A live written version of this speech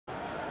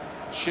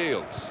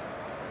Shields.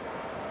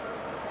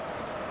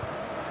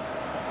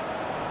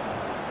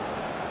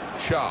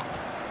 Sharp.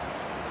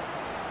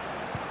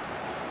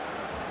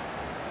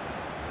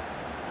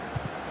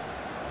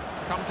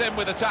 Comes in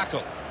with a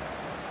tackle.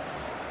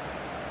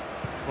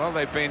 Well,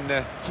 they've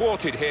been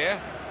thwarted here.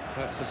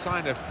 That's a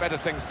sign of better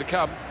things to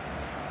come.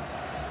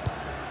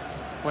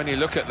 When you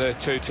look at the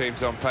two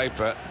teams on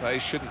paper, they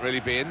shouldn't really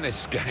be in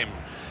this game.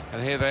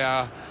 And here they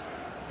are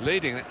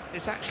leading.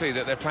 It's actually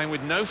that they're playing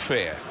with no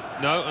fear.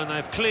 No, and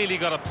they've clearly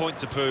got a point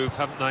to prove,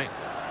 haven't they?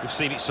 We've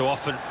seen it so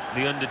often.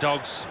 The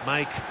underdogs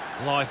make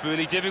life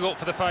really difficult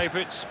for the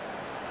favourites.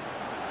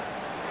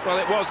 Well,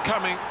 it was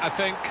coming, I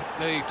think.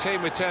 The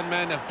team with 10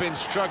 men have been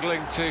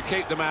struggling to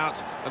keep them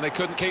out, and they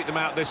couldn't keep them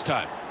out this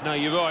time. No,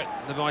 you're right.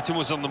 The writing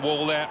was on the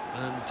wall there,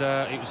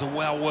 and it was a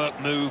well-worked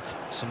move.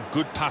 Some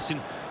good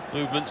passing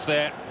movements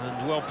there,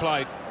 and well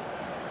played.